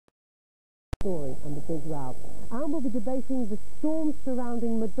story and the big row. And we'll be debating the storm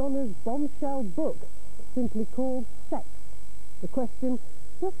surrounding Madonna's bombshell book, simply called Sex. The question,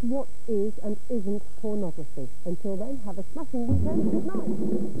 just what is and isn't pornography? Until then, have a smashing weekend. Good night.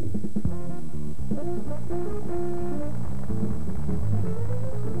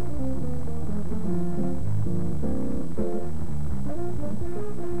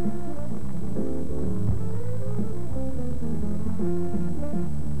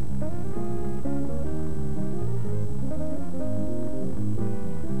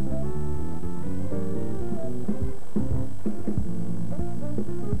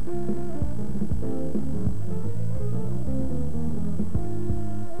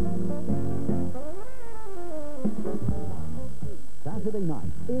 Saturday night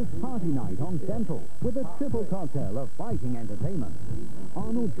is party night on Central with a triple cocktail of fighting entertainment.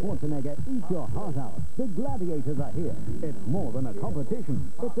 Arnold Schwarzenegger eats your heart out. The gladiators are here. It's more than a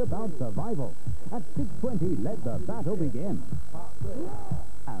competition. It's about survival. At 6:20, let the battle begin.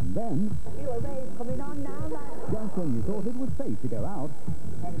 And then... You a rave coming on now, lad? Just when you thought it was safe to go out,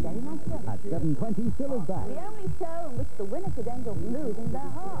 Very nice, sir. at 7:20, Silla's back. The only show in which the winner could end up losing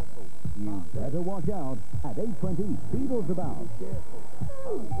their heart. You better watch out. At 8:20, Beatles about.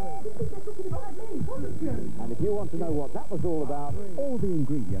 And if you want to know what that was all about, all the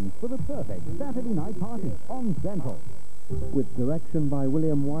ingredients for the perfect Saturday night party on Central. With direction by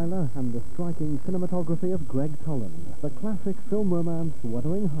William Wyler and the striking cinematography of Greg Toland, the classic film romance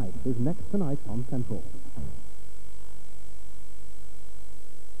Wuthering Heights is next tonight on Central.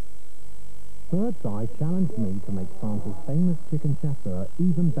 Bird's Eye challenged me to make France's famous chicken chasseur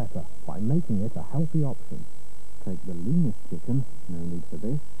even better by making it a healthy option. Take the leanest chicken, no need for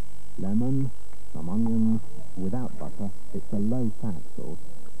this, lemon, some onions, without butter, it's a low-fat sauce,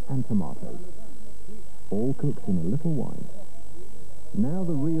 and tomatoes. All cooked in a little wine. Now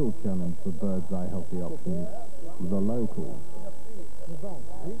the real challenge for Bird's Eye healthy options, the local.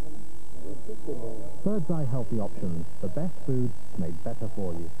 Bird's Eye healthy options, the best food made better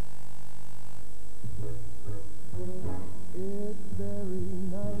for you. It's very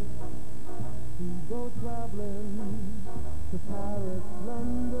nice to go traveling to Paris,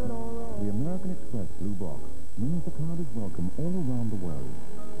 London, or Rome. The American Express Blue Box means the crowd is welcome all around the world,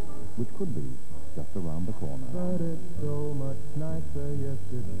 which could be just around the corner. But it's so much nicer, yes,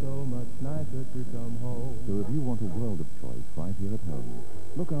 it's so much nicer to come home. So if you want a world of choice right here at home,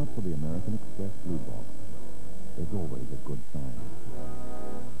 look out for the American Express Blue Box. It's always a good sign.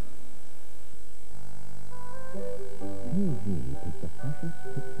 Haze picked the freshest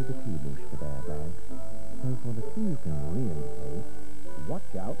tips of the tea bush for their bags. So for the tea you can really taste,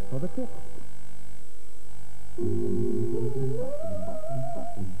 watch out for the tips.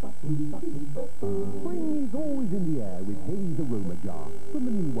 Spring is always in the air with Haze Aroma Jar from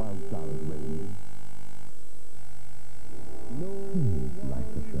the new Wild Flowers range.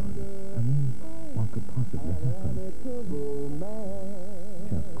 Life assurance. I mean, what could possibly happen?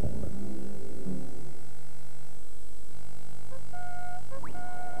 Just call us.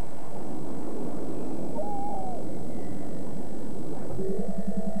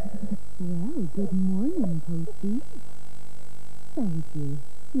 Well, good morning, Posty. Thank you.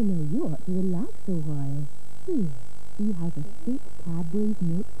 You know, you ought to relax a while. Here, see how the thick Cadbury's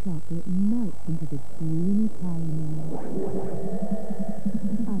milk chocolate melts into the creamy caramel.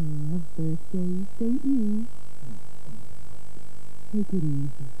 I love birthdays, don't you? Take it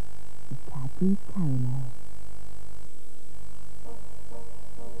easy with Cadbury's caramel.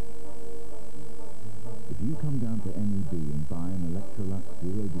 If you come down to NEB and buy an Electrolux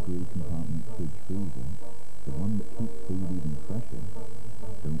 0-degree compartment fridge freezer, the one that keeps food even fresher,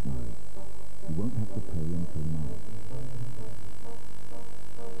 don't worry. You won't have to pay until March.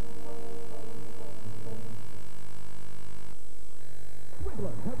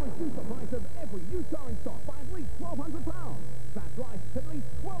 Swithland have reduced the price of every used car in stock by at least £1,200. That's right, at least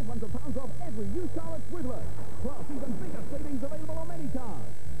 £1,200 off every used car at Swithland. Plus, even bigger savings available on many cars.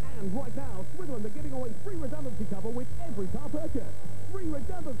 And right now, Swithland are giving away free redundancy cover with every car purchase. Free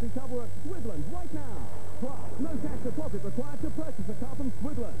redundancy cover at Swithland right now. Plus, no cash deposit required to purchase a car from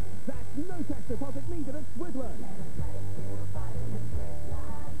Swithland. That's no tax deposit needed at Swithland.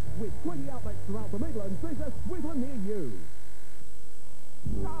 With 20 outlets throughout the Midlands, there's a Swithland near you.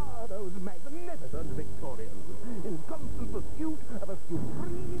 Ah, those magnificent Victorians, in constant pursuit of a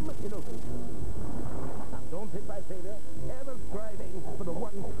supreme innovation. And don't take my failure, ever striving for the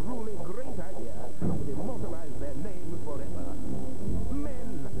one truly great idea that would immortalize their names forever.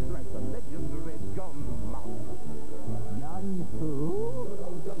 Men like the legendary John Marston. Young fool.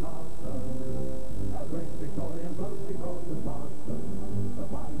 A great Victorian bloke, he goes to Marston. A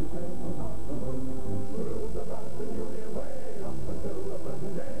party says for Marston.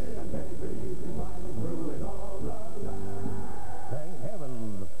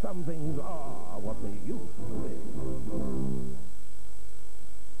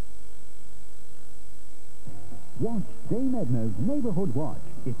 Watch Dame Edna's Neighbourhood Watch,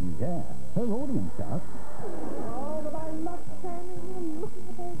 if you dare. Her audience does. Oh, but I love standing here looking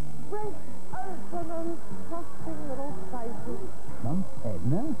at those fresh, open and trusting little faces. Trust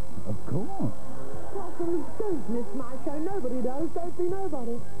Edna? Of course. Watson, don't miss my show. Nobody does. Don't be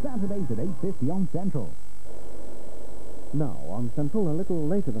nobody. Saturdays at 8:50 on Central. Now, on Central, a little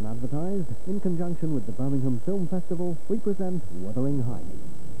later than advertised, in conjunction with the Birmingham Film Festival, we present Wuthering Heights.